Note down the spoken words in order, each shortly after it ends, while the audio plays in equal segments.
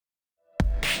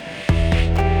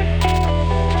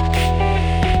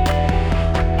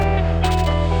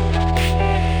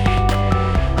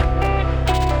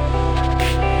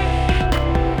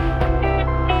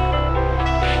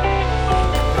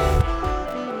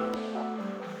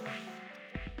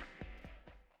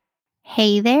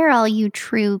Hey there, all you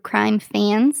true crime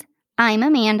fans. I'm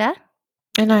Amanda,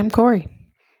 And I'm Corey.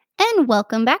 and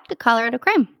welcome back to Colorado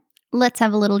Crime. Let's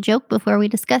have a little joke before we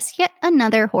discuss yet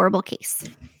another horrible case.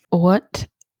 What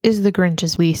is the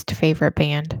Grinch's least favorite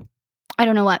band? I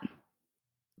don't know what.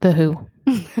 The Who.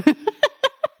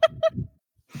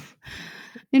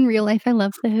 In real life, I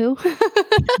love The Who.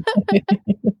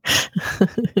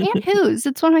 And Who's.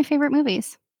 It's one of my favorite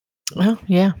movies. Well,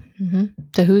 yeah.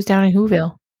 The Who's down in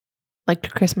Whoville.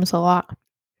 Liked Christmas a lot.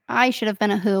 I should have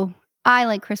been a Who. I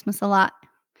like Christmas a lot.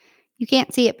 You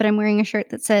can't see it, but I'm wearing a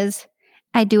shirt that says,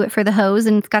 I do it for the hoes,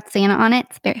 and it's got Santa on it.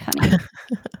 It's very funny.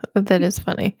 That is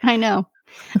funny. I know.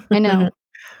 I'm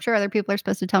sure other people are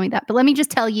supposed to tell me that, but let me just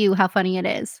tell you how funny it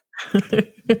is.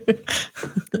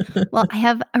 Well, I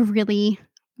have a really,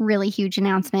 really huge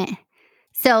announcement.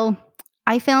 So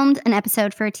I filmed an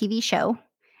episode for a TV show,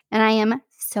 and I am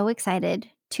so excited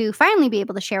to finally be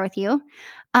able to share with you.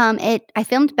 I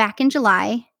filmed back in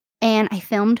July, and I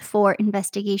filmed for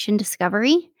Investigation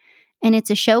Discovery, and it's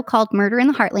a show called Murder in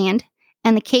the Heartland.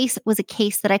 And the case was a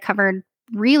case that I covered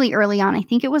really early on. I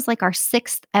think it was like our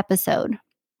 6th episode.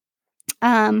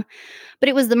 But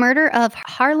it was the murder of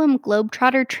Harlem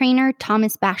Globetrotter trainer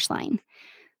Thomas Bashline.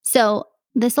 So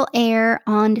this will air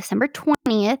on December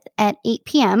 20th at 8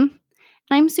 p.m.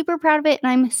 And I'm super proud of it,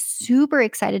 and I'm super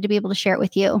excited to be able to share it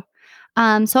with you.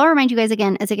 So I'll remind you guys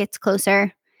again as it gets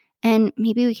closer, and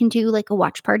maybe we can do like a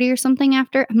watch party or something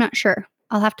after. I'm not sure.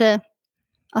 I'll have to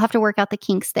work out the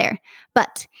kinks there.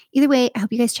 But either way, I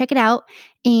hope you guys check it out.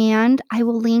 And I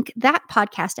will link that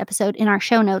podcast episode in our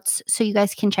show notes so you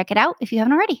guys can check it out if you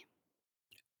haven't already.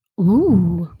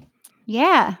 Ooh.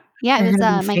 Yeah. Yeah. It You're was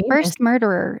gonna be my famous. first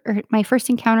murderer, or my first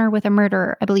encounter with a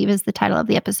murderer, I believe is the title of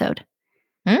the episode.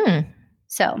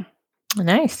 So,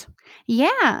 Nice.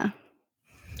 yeah.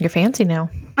 You're fancy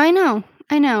now. I know.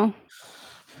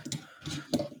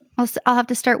 I'll have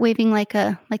to start waving like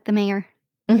the mayor.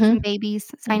 Like some babies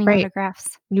signing Right.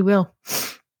 autographs. You will.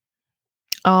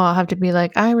 Oh, I'll have to be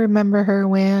like, I remember her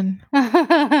when.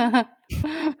 As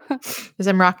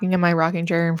I'm rocking in my rocking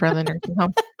chair in front of the nursing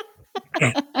home.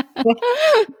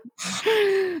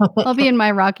 I'll be in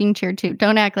my rocking chair too.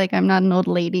 Don't act like I'm not an old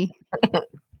lady.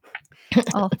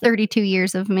 All 32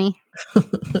 years of me.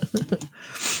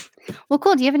 Well,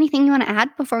 cool. Do you have anything you want to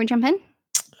add before we jump in?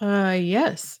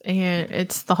 Yes. And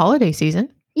it's the holiday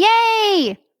season.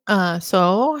 Yay!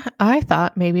 So I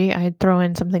thought maybe I'd throw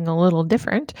in something a little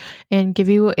different and give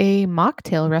you a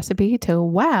mocktail recipe to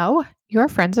wow your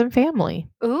friends and family.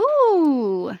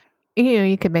 Ooh.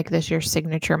 You could make this your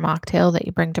signature mocktail that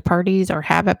you bring to parties or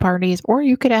have at parties, or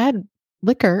you could add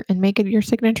liquor and make it your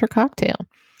signature cocktail.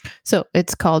 So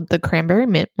it's called the cranberry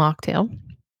mint mocktail.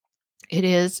 It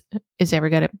is ever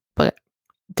got it, but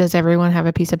does everyone have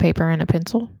a piece of paper and a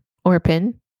pencil or a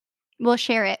pen? We'll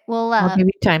share it. I'll give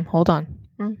you time. Hold on.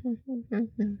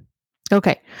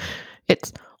 Okay.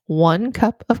 It's 1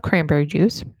 cup of cranberry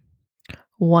juice,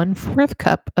 1/4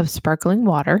 cup of sparkling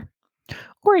water,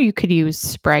 or you could use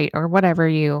Sprite or whatever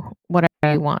you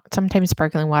want. Sometimes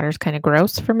sparkling water is kind of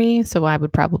gross for me, so I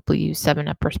would probably use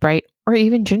 7-Up or Sprite or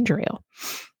even ginger ale.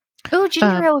 Oh,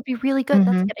 ginger ale would be really good.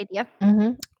 That's a good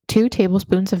idea. 2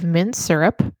 tablespoons of mint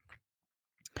syrup,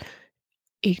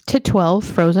 8 to 12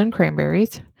 frozen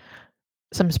cranberries,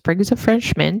 some sprigs of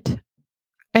fresh mint,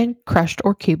 and crushed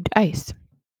or cubed ice.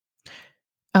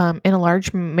 In a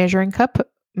large measuring cup,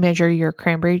 measure your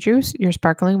cranberry juice, your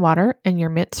sparkling water, and your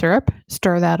mint syrup.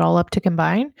 Stir that all up to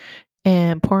combine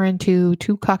and pour into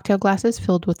 2 cocktail glasses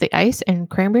filled with the ice and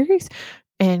cranberries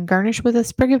and garnish with a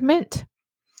sprig of mint.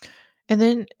 And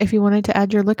then if you wanted to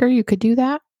add your liquor, you could do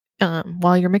that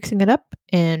while you're mixing it up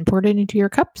and pour it into your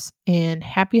cups. And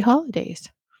happy holidays.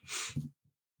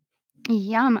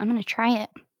 Yum. I'm going to try it.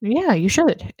 Yeah, you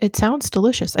should. It sounds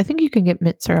delicious. I think you can get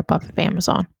mint syrup off of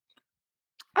Amazon.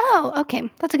 Oh, okay.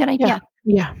 That's a good idea.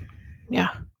 Yeah.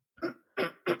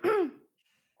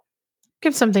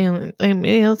 Give something,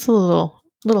 it's a little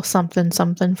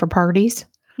something for parties.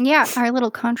 Yeah, our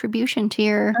little contribution to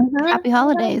your happy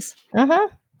holidays. Uh-huh.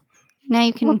 Now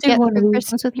you can get through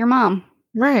Christmas with your mom.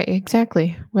 Right,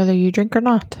 exactly. Whether you drink or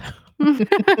not.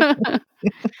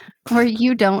 Or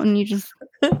you don't, and you just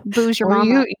booze your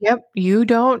mom up. Yep, you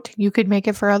don't. You could make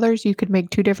it for others. You could make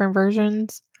 2 different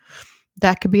versions.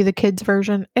 That could be the kids'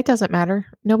 version. It doesn't matter.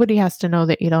 Nobody has to know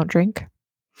that you don't drink.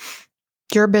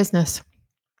 It's your business.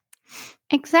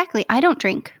 Exactly. I don't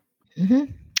drink.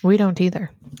 We don't either.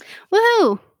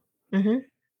 Woohoo!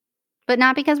 But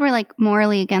not because we're like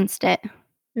morally against it.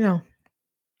 No.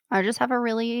 I just have a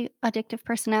really addictive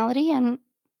personality, and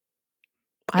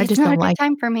I it's just not don't a good like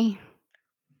time for me.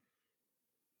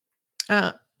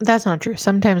 That's not true.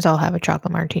 Sometimes I'll have a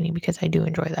chocolate martini because I do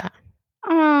enjoy that.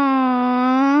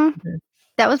 Aww. Mhm.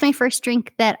 That was my first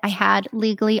drink that I had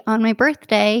legally on my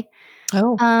birthday.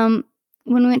 Oh.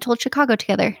 When we went to Chicago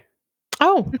together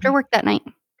Oh. after work that night.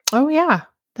 Oh, yeah.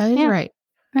 That is Yeah, right.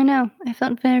 I know. I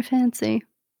felt very fancy.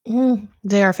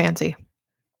 They are fancy.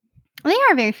 They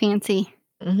are very fancy.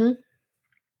 Hmm.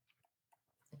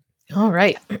 All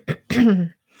right.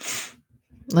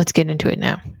 Let's get into it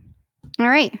now. All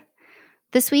right.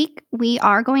 This week, we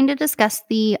are going to discuss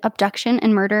the abduction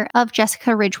and murder of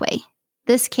Jessica Ridgeway.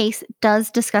 This case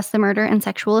does discuss the murder and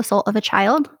sexual assault of a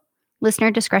child.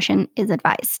 Listener discretion is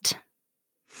advised.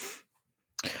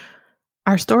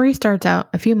 Our story starts out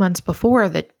a few months before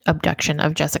the abduction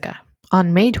of Jessica.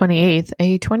 On May 28th,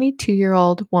 a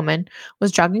 22-year-old woman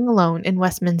was jogging alone in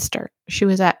Westminster. She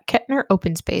was at Kettner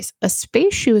Open Space, a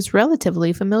space she was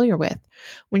relatively familiar with,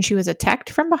 when she was attacked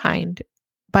from behind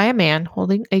by a man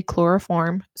holding a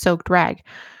chloroform-soaked rag,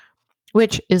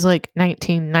 which is like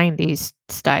 1990s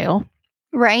style.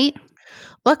 Right?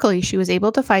 Luckily, she was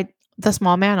able to fight the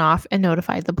small man off and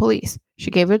notified the police.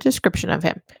 She gave a description of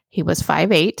him. He was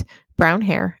 5'8", brown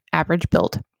hair, average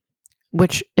build,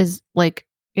 which is like,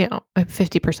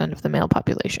 50% of the male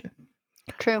population.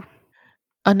 True.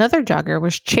 Another jogger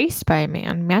was chased by a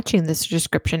man matching this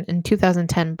description in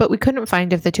 2010, but we couldn't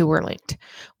find if the two were linked.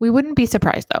 We wouldn't be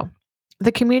surprised, though.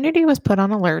 The community was put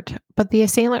on alert, but the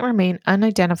assailant remained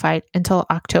unidentified until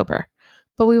October.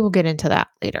 But we will get into that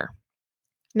later.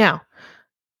 Now,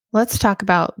 let's talk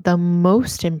about the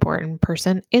most important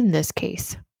person in this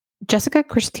case. Jessica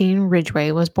Christine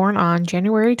Ridgeway was born on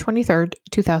January 23rd,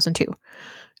 2002.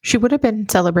 She would have been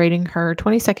celebrating her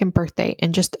 22nd birthday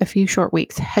in just a few short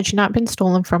weeks had she not been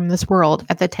stolen from this world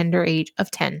at the tender age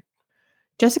of 10.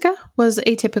 Jessica was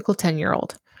a typical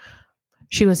 10-year-old.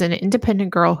 She was an independent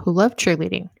girl who loved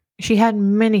cheerleading. She had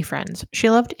many friends.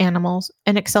 She loved animals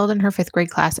and excelled in her 5th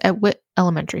grade class at Witt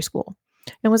Elementary School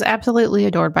and was absolutely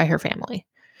adored by her family.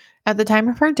 At the time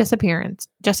of her disappearance,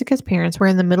 Jessica's parents were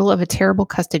in the middle of a terrible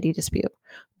custody dispute.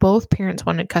 Both parents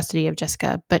wanted custody of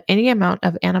Jessica, but any amount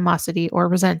of animosity or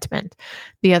resentment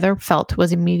the other felt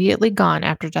was immediately gone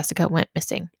after Jessica went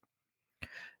missing.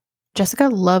 Jessica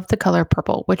loved the color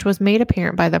purple, which was made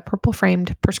apparent by the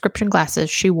purple-framed prescription glasses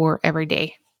she wore every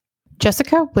day.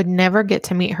 Jessica would never get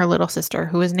to meet her little sister,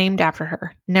 who was named after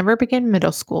her, never begin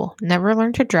middle school, never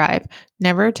learn to drive,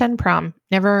 never attend prom,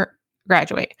 never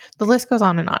graduate. The list goes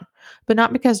on, but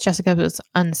not because Jessica was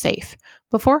unsafe.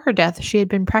 Before her death, she had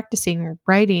been practicing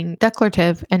writing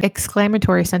declarative and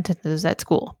exclamatory sentences at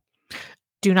school.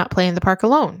 Do not play in the park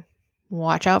alone.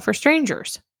 Watch out for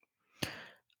strangers.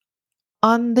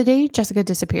 On the day Jessica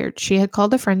disappeared, she had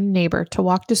called a friend and neighbor to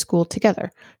walk to school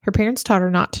together. Her parents taught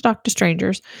her not to talk to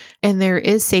strangers, and there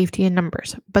is safety in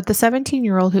numbers. But the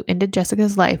 17-year-old who ended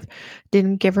Jessica's life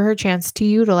didn't give her a chance to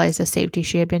utilize the safety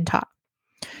she had been taught.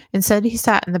 Instead, he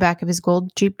sat in the back of his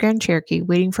gold Jeep Grand Cherokee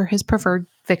waiting for his preferred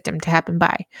victim to happen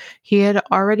by. He had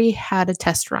already had a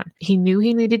test run. He knew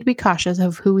he needed to be cautious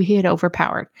of who he had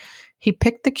overpowered. He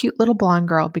picked the cute little blonde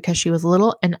girl because she was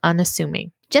little and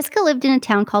unassuming. Jessica lived in a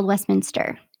town called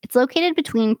Westminster. It's located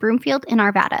between Broomfield and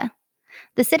Arvada.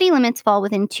 The city limits fall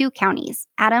within 2 counties,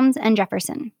 Adams and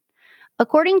Jefferson.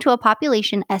 According to a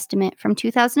population estimate from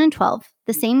 2012,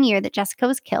 the same year that Jessica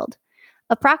was killed,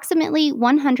 approximately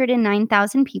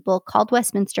 109,000 people called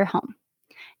Westminster home.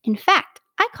 In fact,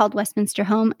 I called Westminster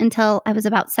home until I was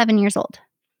about 7 years old.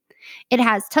 It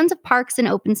has tons of parks and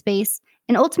open space,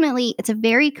 and ultimately, it's a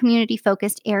very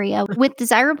community-focused area with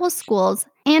desirable schools,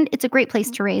 and it's a great place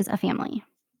to raise a family.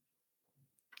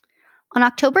 On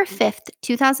October 5th,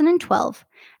 2012,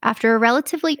 after a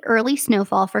relatively early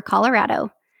snowfall for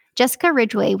Colorado, Jessica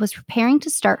Ridgeway was preparing to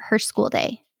start her school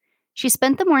day. She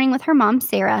spent the morning with her mom,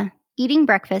 Sarah, eating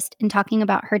breakfast and talking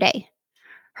about her day.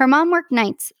 Her mom worked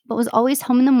nights, but was always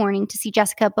home in the morning to see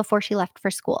Jessica before she left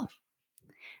for school.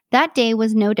 That day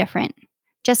was no different.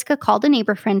 Jessica called a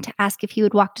neighbor friend to ask if he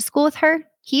would walk to school with her.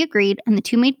 He agreed, and the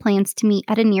two made plans to meet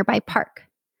at a nearby park.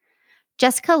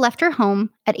 Jessica left her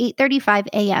home at 8:35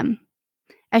 a.m.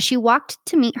 As she walked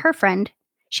to meet her friend,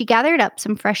 she gathered up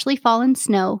some freshly fallen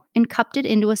snow and cupped it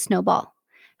into a snowball,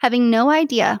 having no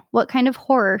idea what kind of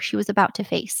horror she was about to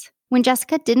face. When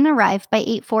Jessica didn't arrive by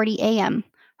 8:40 a.m.,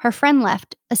 her friend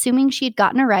left, assuming she had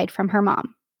gotten a ride from her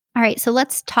mom. All right, so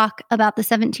let's talk about the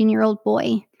 17-year-old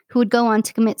boy who would go on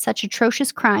to commit such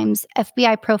atrocious crimes.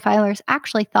 FBI profilers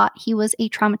actually thought he was a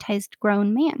traumatized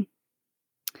grown man.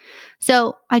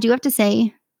 So I do have to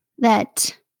say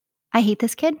that I hate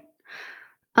this kid.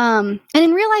 And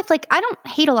in real life, I don't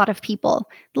hate a lot of people.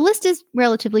 The list is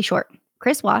relatively short.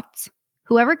 Chris Watts,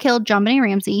 whoever killed JonBenet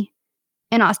Ramsey,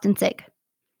 and Austin Sigg.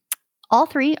 All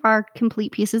three are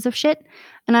complete pieces of shit,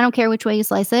 and I don't care which way you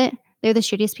slice it. They're the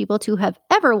shittiest people to have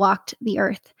ever walked the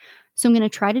earth. So I'm going to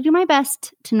try to do my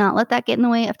best to not let that get in the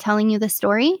way of telling you this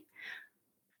story.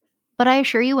 But I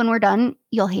assure you, when we're done,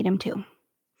 you'll hate him too.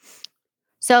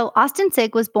 So Austin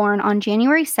Sigg was born on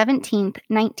January 17th,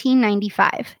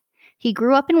 1995. He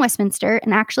grew up in Westminster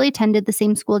and actually attended the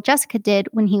same school Jessica did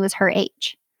when he was her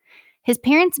age. His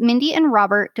parents, Mindy and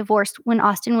Robert, divorced when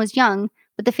Austin was young,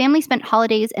 but the family spent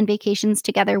holidays and vacations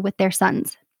together with their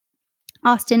sons,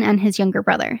 Austin and his younger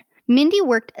brother. Mindy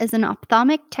worked as an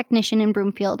ophthalmic technician in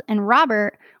Broomfield, and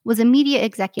Robert was a media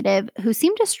executive who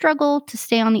seemed to struggle to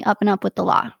stay on the up and up with the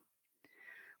law.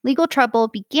 Legal trouble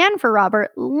began for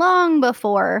Robert long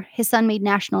before his son made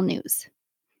national news.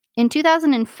 In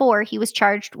 2004, he was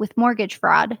charged with mortgage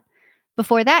fraud.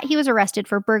 Before that, he was arrested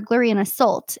for burglary and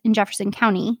assault in Jefferson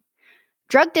County,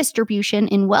 drug distribution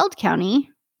in Weld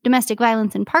County, domestic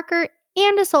violence in Parker,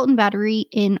 and assault and battery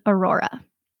in Aurora.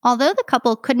 Although the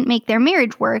couple couldn't make their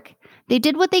marriage work, they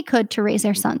did what they could to raise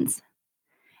their sons.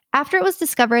 After it was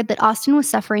discovered that Austin was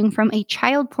suffering from a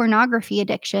child pornography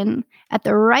addiction at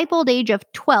the ripe old age of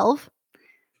 12,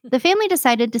 the family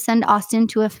decided to send Austin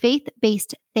to a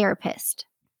faith-based therapist.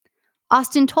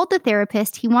 Austin told the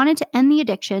therapist he wanted to end the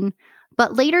addiction,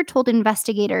 but later told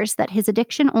investigators that his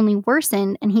addiction only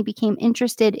worsened and he became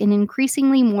interested in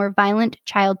increasingly more violent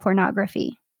child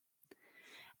pornography.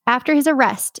 After his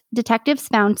arrest, detectives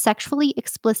found sexually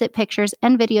explicit pictures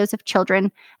and videos of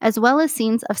children, as well as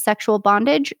scenes of sexual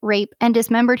bondage, rape, and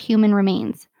dismembered human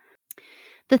remains.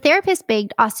 The therapist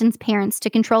begged Austin's parents to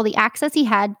control the access he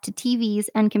had to TVs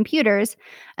and computers,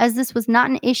 as this was not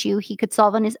an issue he could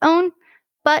solve on his own,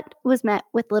 but was met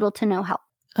with little to no help.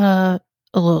 A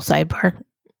little sidebar.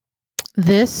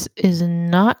 This is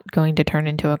not going to turn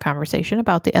into a conversation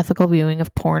about the ethical viewing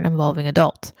of porn involving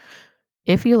adults.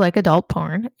 If you like adult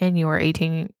porn and you are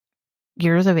 18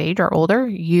 years of age or older,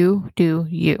 you do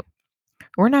you.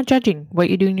 We're not judging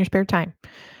what you do in your spare time.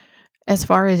 As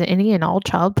far as any and all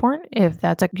child porn, if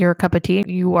that's your cup of tea,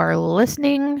 you are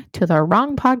listening to the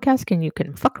wrong podcast and you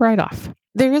can fuck right off.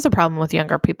 There is a problem with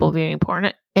younger people viewing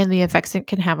porn and the effects it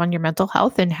can have on your mental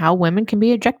health and how women can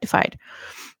be objectified.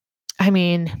 I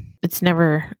mean,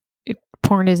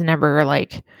 porn is never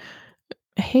like,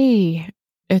 hey,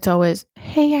 it's always,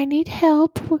 hey, I need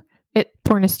help.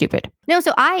 Porn is stupid. No,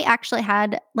 so I actually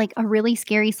had like a really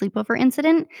scary sleepover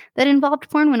incident that involved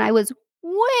porn when I was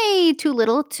way too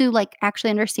little to like actually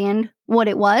understand what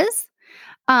it was.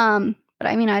 But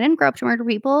I mean, I didn't grow up to murder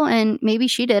people, and maybe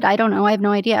she did. I don't know. I have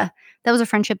no idea. That was a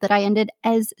friendship that I ended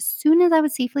as soon as I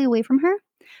was safely away from her.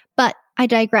 But I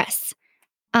digress.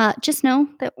 Just know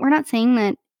that we're not saying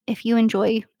that if you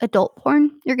enjoy adult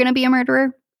porn, you're going to be a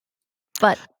murderer.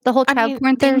 But the whole child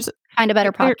porn thing, find a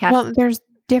better podcast. Well, there's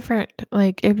different,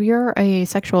 like if you're a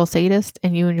sexual sadist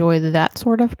and you enjoy that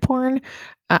sort of porn,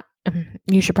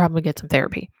 you should probably get some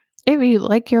therapy. If you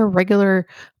like your regular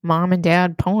mom and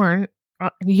dad porn,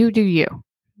 you do you.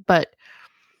 But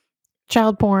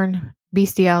child porn,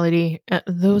 bestiality,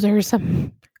 those are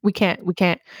some, we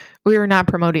are not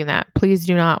promoting that. Please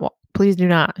do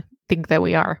not think that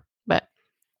we are. But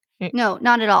no,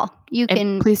 not at all. You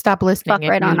can please stop listening. Fuck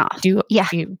right on off.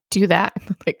 You do that.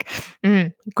 Like,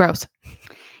 gross.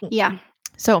 Yeah.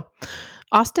 So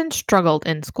Austin struggled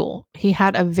in school. He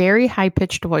had a very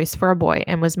high-pitched voice for a boy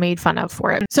and was made fun of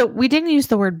for it. So we didn't use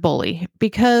the word bully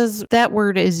because that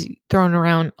word is thrown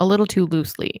around a little too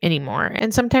loosely anymore.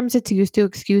 And sometimes it's used to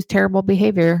excuse terrible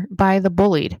behavior by the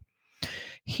bullied.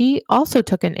 He also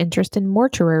took an interest in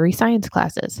mortuary science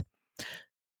classes.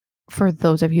 For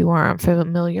those of you who aren't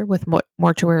familiar with what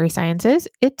mortuary science is,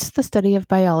 it's the study of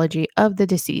biology of the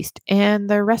deceased and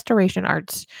the restoration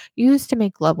arts used to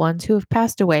make loved ones who have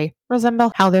passed away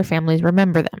resemble how their families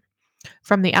remember them.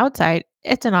 From the outside,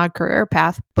 it's an odd career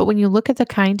path, but when you look at the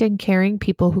kind and caring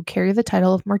people who carry the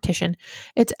title of mortician,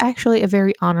 it's actually a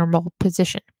very honorable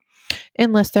position,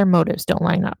 unless their motives don't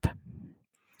line up.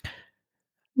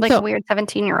 Like a weird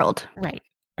 17-year-old. Right.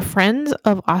 Friends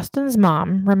of Austin's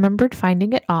mom remembered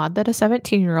finding it odd that a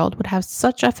 17-year-old would have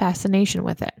such a fascination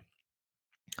with it.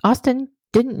 Austin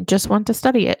didn't just want to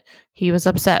study it, he was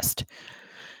obsessed.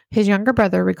 His younger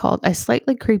brother recalled a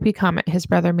slightly creepy comment his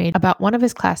brother made about one of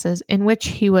his classes in which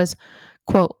he was,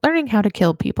 quote, learning how to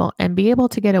kill people and be able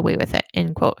to get away with it,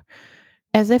 end quote.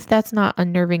 As if that's not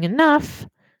unnerving enough,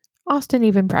 Austin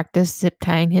even practiced zip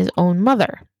tying his own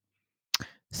mother,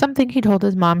 something he told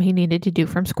his mom he needed to do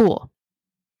from school.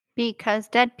 Because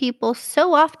dead people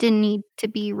so often need to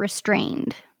be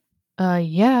restrained.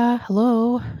 Yeah,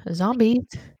 hello, zombies.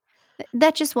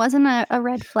 That just wasn't a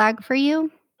red flag for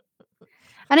you?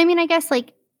 And I mean, I guess,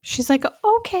 like, She's like,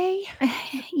 okay.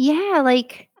 Yeah,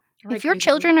 like if Like your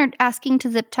children are asking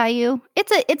to zip tie you,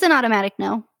 it's an automatic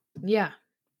no. Yeah.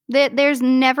 There's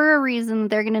never a reason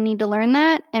they're going to need to learn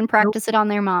that and Nope. practice it on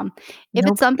their mom. If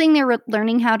Nope. it's something they're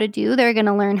learning how to do, they're going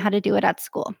to learn how to do it at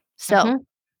school. So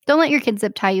don't let your kids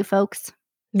zip tie you, folks.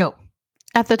 No.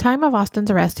 At the time of Austin's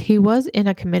arrest, he was in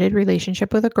a committed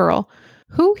relationship with a girl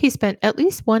who he spent at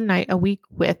least one night a week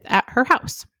with at her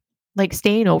house. Like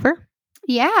staying over?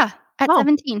 Yeah, at Oh,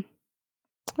 17.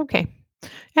 okay.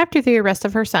 After the arrest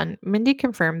of her son, Mindy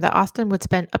confirmed that Austin would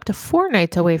spend up to 4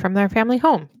 nights away from their family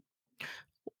home.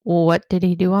 What did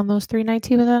he do on those 3 nights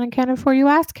he was unaccounted for, you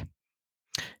ask?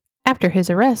 After his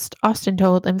arrest, Austin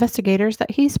told investigators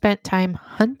that he spent time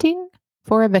hunting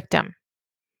for a victim.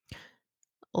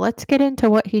 Let's get into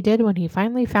what he did when he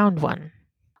finally found one.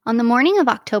 On the morning of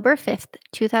October 5th,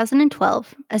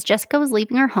 2012, as Jessica was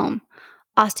leaving her home,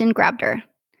 Austin grabbed her.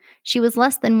 She was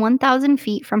less than 1,000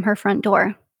 feet from her front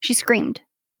door. She screamed,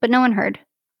 but no one heard.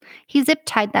 He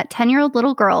zip-tied that 10-year-old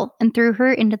little girl and threw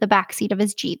her into the backseat of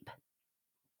his Jeep.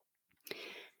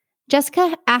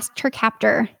 Jessica asked her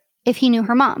captor if he knew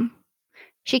her mom.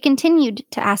 She continued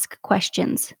to ask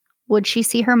questions. Would she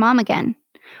see her mom again?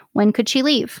 When could she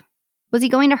leave? Was he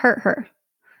going to hurt her?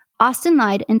 Austin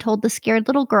lied and told the scared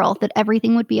little girl that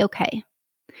everything would be okay.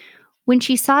 When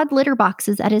she saw litter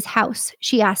boxes at his house,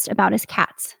 she asked about his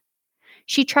cats.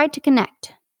 She tried to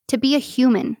connect, to be a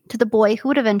human to the boy who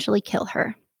would eventually kill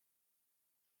her.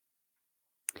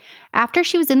 After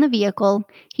she was in the vehicle,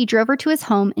 he drove her to his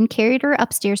home and carried her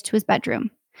upstairs to his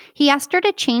bedroom. He asked her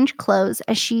to change clothes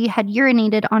as she had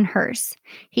urinated on hers.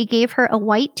 He gave her a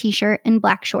white t-shirt and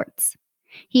black shorts.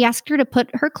 He asked her to put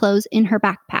her clothes in her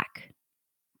backpack.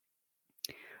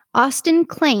 Austin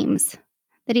claims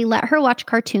that he let her watch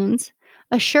cartoons,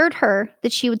 assured her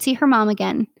that she would see her mom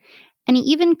again, and he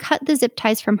even cut the zip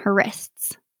ties from her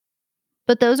wrists.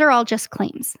 But those are all just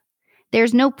claims.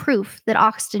 There's no proof that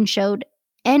Austin showed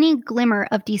any glimmer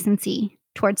of decency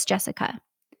towards Jessica.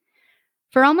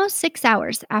 For almost 6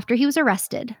 hours after he was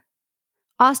arrested,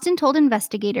 Austin told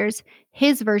investigators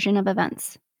his version of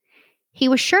events. He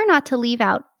was sure not to leave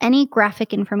out any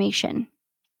graphic information.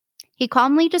 He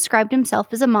calmly described himself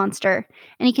as a monster,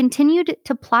 and he continued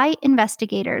to ply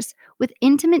investigators with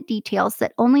intimate details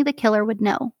that only the killer would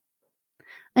know.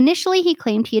 Initially, he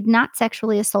claimed he had not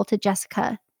sexually assaulted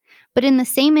Jessica, but in the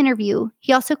same interview,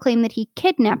 he also claimed that he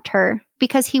kidnapped her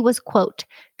because he was, quote,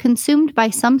 consumed by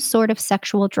some sort of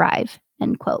sexual drive,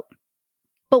 end quote.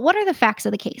 But what are the facts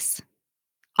of the case?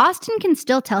 Austin can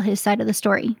still tell his side of the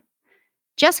story.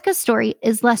 Jessica's story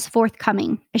is less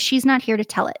forthcoming, as she's not here to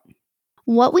tell it.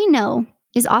 What we know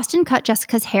is Austin cut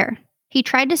Jessica's hair. He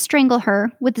tried to strangle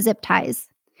her with zip ties,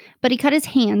 but he cut his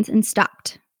hands and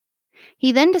stopped.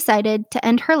 He then decided to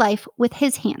end her life with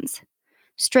his hands,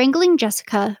 strangling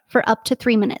Jessica for up to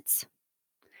 3 minutes.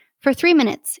 For 3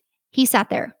 minutes, he sat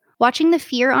there, watching the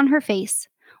fear on her face,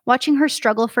 watching her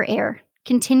struggle for air,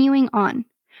 continuing on.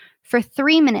 For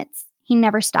 3 minutes, he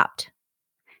never stopped.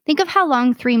 Think of how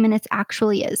long 3 minutes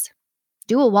actually is.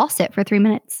 Do a wall sit for 3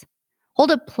 minutes.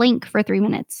 Hold a plank for 3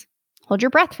 minutes. Hold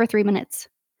your breath for 3 minutes.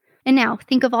 And now,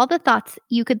 think of all the thoughts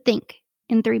you could think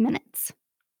in 3 minutes.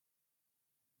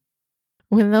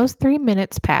 When those 3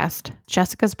 minutes passed,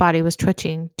 Jessica's body was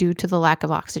twitching due to the lack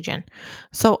of oxygen.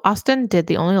 So Austin did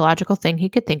the only logical thing he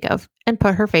could think of and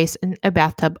put her face in a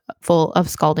bathtub full of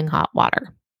scalding hot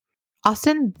water.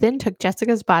 Austin then took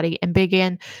Jessica's body and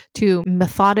began to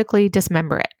methodically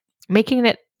dismember it, making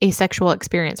it a sexual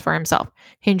experience for himself.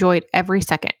 He enjoyed every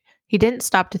second. He didn't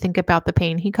stop to think about the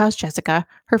pain he caused Jessica,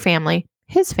 her family,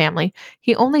 his family.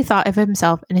 He only thought of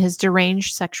himself and his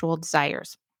deranged sexual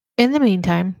desires. In the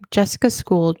meantime, Jessica's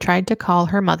school tried to call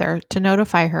her mother to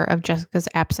notify her of Jessica's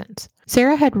absence.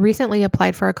 Sarah had recently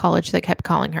applied for a college that kept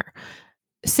calling her.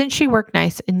 Since she worked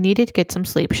nights and needed to get some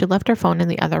sleep, she left her phone in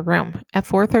the other room. At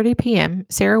 4:30 p.m.,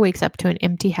 Sarah wakes up to an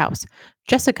empty house.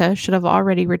 Jessica should have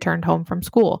already returned home from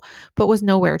school, but was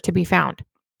nowhere to be found.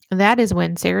 That is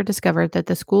when Sarah discovered that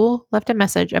the school left a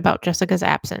message about Jessica's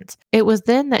absence. It was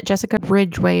then that Jessica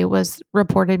Ridgeway was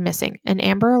reported missing. An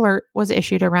Amber Alert was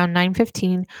issued around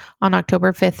 9:15 on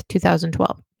October 5th,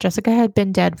 2012. Jessica had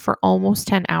been dead for almost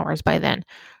 10 hours by then.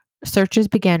 Searches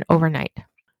began overnight.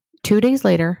 2 days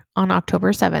later, on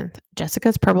October 7th,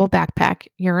 Jessica's purple backpack,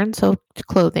 urine-soaked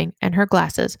clothing, and her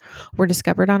glasses were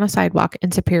discovered on a sidewalk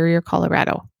in Superior,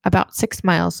 Colorado, about 6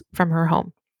 miles from her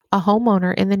home. A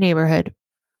homeowner in the neighborhood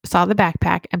saw the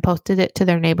backpack and posted it to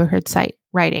their neighborhood site,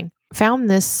 writing, "Found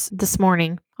this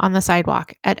morning on the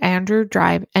sidewalk at Andrew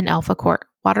Drive and Alpha Court.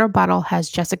 Water bottle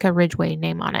has Jessica Ridgeway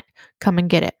name on it. Come and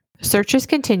get it." Searches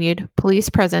continued. Police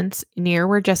presence near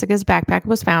where Jessica's backpack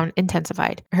was found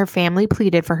intensified. Her family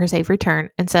pleaded for her safe return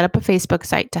and set up a Facebook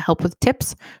site to help with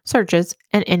tips, searches,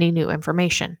 and any new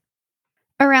information.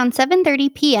 Around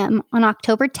 7:30 p.m. on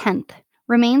October 10th,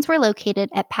 remains were located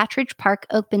at Patridge Park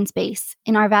Open Space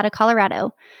in Arvada,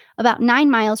 Colorado, about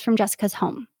 9 miles from Jessica's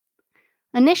home.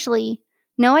 Initially,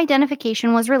 no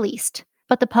identification was released,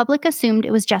 but the public assumed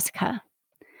it was Jessica.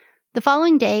 The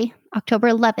following day, October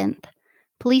 11th,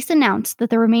 police announced that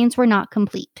the remains were not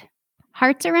complete.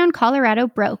 Hearts around Colorado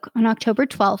broke on October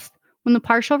 12th when the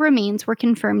partial remains were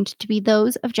confirmed to be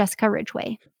those of Jessica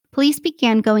Ridgeway. Police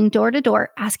began going door to door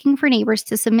asking for neighbors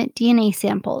to submit DNA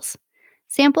samples.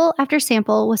 Sample after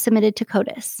sample was submitted to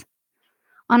CODIS.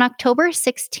 On October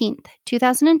 16,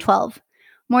 2012,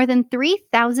 more than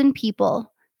 3,000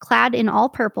 people, clad in all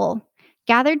purple,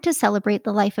 gathered to celebrate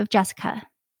the life of Jessica.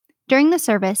 During the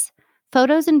service,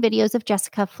 photos and videos of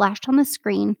Jessica flashed on the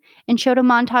screen and showed a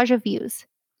montage of views.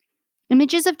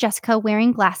 Images of Jessica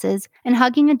wearing glasses and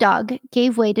hugging a dog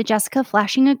gave way to Jessica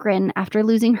flashing a grin after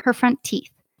losing her front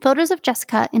teeth. Photos of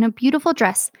Jessica in a beautiful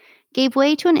dress gave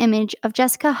way to an image of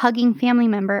Jessica hugging family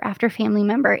member after family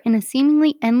member in a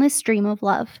seemingly endless stream of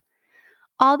love.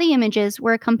 All the images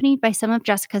were accompanied by some of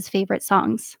Jessica's favorite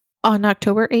songs. On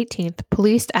October 18th,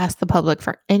 police asked the public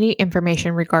for any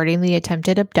information regarding the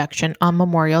attempted abduction on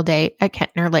Memorial Day at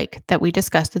Kentner Lake that we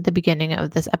discussed at the beginning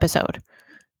of this episode.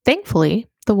 Thankfully,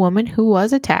 the woman who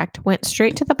was attacked went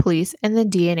straight to the police and the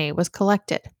DNA was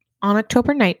collected. On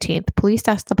October 19th, police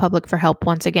asked the public for help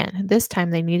once again. This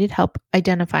time they needed help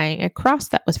identifying a cross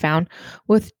that was found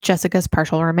with Jessica's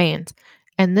partial remains.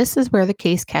 And this is where the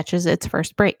case catches its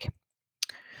first break.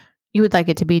 You would like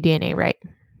it to be DNA, right?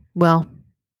 Well,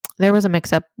 there was a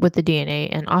mix-up with the DNA,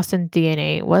 and Austin's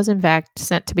DNA was in fact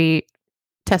sent to be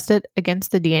tested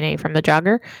against the DNA from the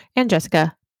jogger and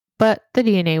Jessica, but the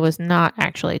DNA was not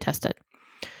actually tested.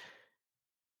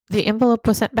 The envelope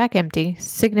was sent back empty,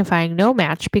 signifying no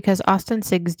match because Austin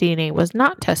Sigg's DNA was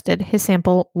not tested. His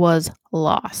sample was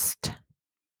lost.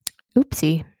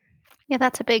 Oopsie. Yeah,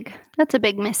 that's a big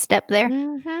misstep there.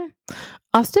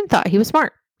 Austin thought he was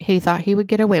smart. He thought he would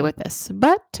get away with this,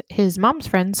 but his mom's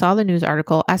friend saw the news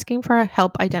article asking for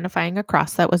help identifying a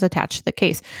cross that was attached to the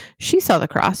case. She saw the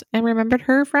cross and remembered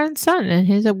her friend's son and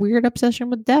his weird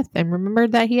obsession with death, and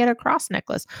remembered that he had a cross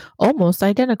necklace almost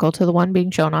identical to the one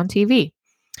being shown on TV.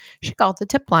 She called the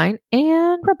tip line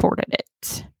and reported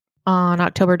it. On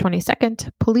October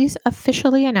 22nd, police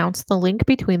officially announced the link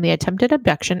between the attempted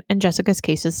abduction and Jessica's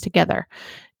cases together.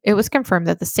 It was confirmed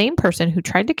that the same person who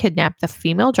tried to kidnap the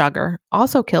female jogger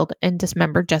also killed and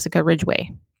dismembered Jessica Ridgeway.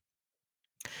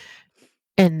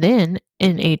 And then,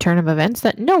 in a turn of events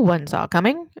that no one saw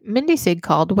coming, Mindy Sigg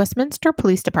called Westminster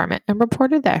Police Department and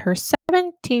reported that her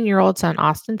 17-year-old son,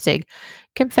 Austin Sigg,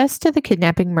 confessed to the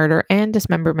kidnapping, murder, and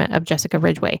dismemberment of Jessica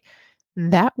Ridgeway.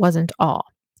 That wasn't all.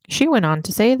 She went on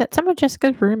to say that some of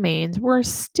Jessica's remains were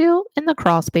still in the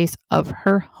crawl space of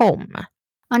her home.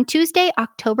 On Tuesday,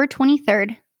 October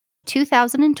 23rd,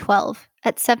 2012,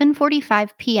 at 7:45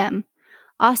 p.m.,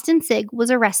 Austin Sigg was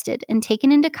arrested and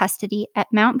taken into custody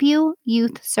at Mount View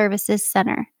Youth Services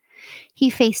Center.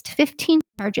 He faced 15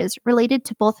 charges related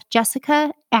to both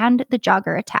Jessica and the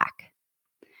jogger attack.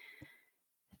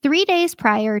 3 days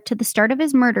prior to the start of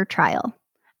his murder trial,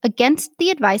 against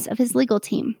the advice of his legal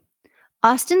team,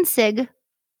 Austin Sigg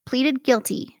pleaded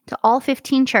guilty to all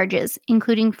 15 charges,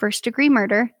 including first-degree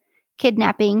murder,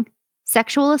 kidnapping,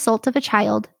 sexual assault of a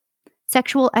child,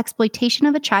 sexual exploitation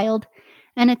of a child,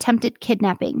 and attempted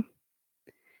kidnapping.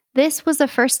 This was the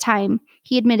first time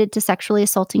he admitted to sexually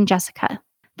assaulting Jessica.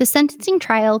 The sentencing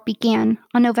trial began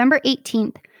on November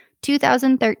 18th,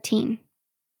 2013.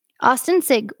 Austin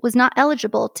Sigg was not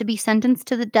eligible to be sentenced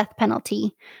to the death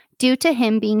penalty due to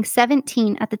him being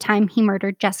 17 at the time he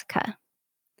murdered Jessica.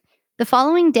 The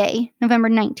following day, November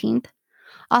 19th,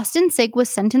 Austin Sigg was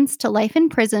sentenced to life in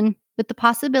prison with the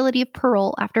possibility of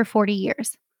parole after 40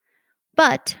 years.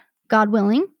 But, God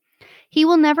willing, he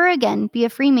will never again be a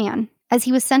free man, as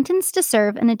he was sentenced to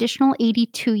serve an additional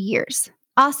 82 years.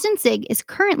 Austin Sigg is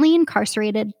currently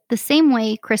incarcerated the same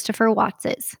way Christopher Watts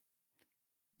is,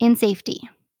 in safety.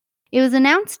 It was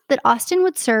announced that Austin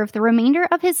would serve the remainder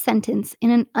of his sentence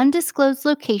in an undisclosed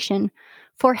location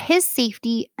for his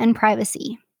safety and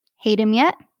privacy. Hate him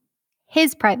yet?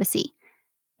 His privacy.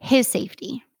 His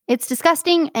safety. It's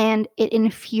disgusting and it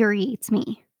infuriates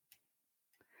me.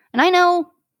 And I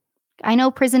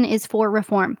know prison is for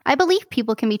reform. I believe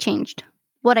people can be changed.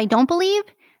 What I don't believe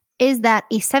is that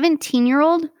a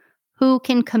 17-year-old who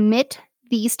can commit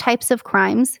these types of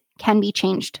crimes can be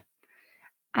changed.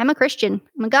 I'm a Christian.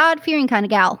 I'm a God-fearing kind of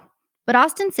gal. But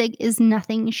Austin Sigg is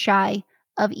nothing shy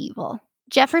of evil.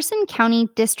 Jefferson County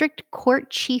District Court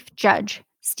Chief Judge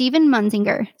Stephen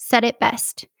Munzinger said it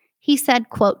best. He said,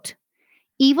 quote,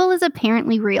 "Evil is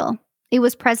apparently real. It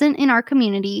was present in our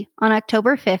community on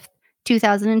October 5th,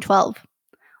 2012.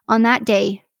 On that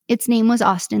day, its name was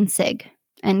Austin Sigg,"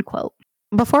 end quote.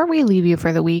 Before we leave you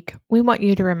for the week, we want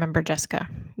you to remember Jessica.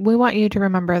 We want you to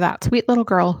remember that sweet little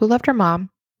girl who loved her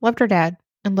mom, loved her dad,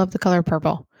 and loved the color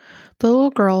purple. The little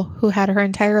girl who had her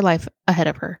entire life ahead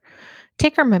of her.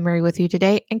 Take her memory with you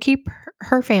today and keep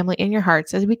her family in your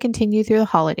hearts as we continue through the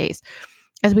holidays,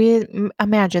 as we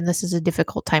imagine this is a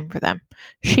difficult time for them.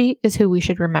 She is who we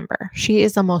should remember. She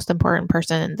is the most important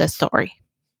person in this story.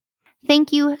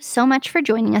 Thank you so much for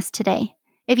joining us today.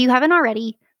 If you haven't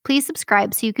already, please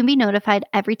subscribe so you can be notified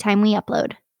every time we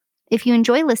upload. If you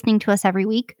enjoy listening to us every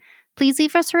week, please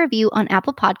leave us a review on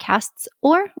Apple Podcasts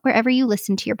or wherever you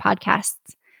listen to your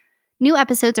podcasts. New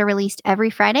episodes are released every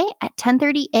Friday at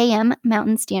 10:30 a.m.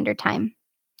 Mountain Standard Time.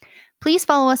 Please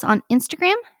follow us on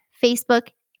Instagram, Facebook,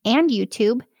 and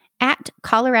YouTube at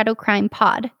Colorado Crime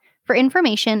Pod for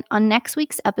information on next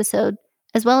week's episode,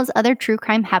 as well as other true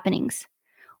crime happenings.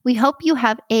 We hope you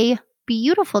have a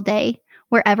beautiful day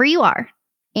wherever you are.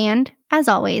 And as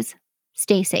always,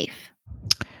 stay safe.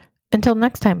 Until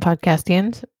next time,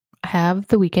 podcastians, have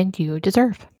the weekend you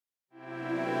deserve.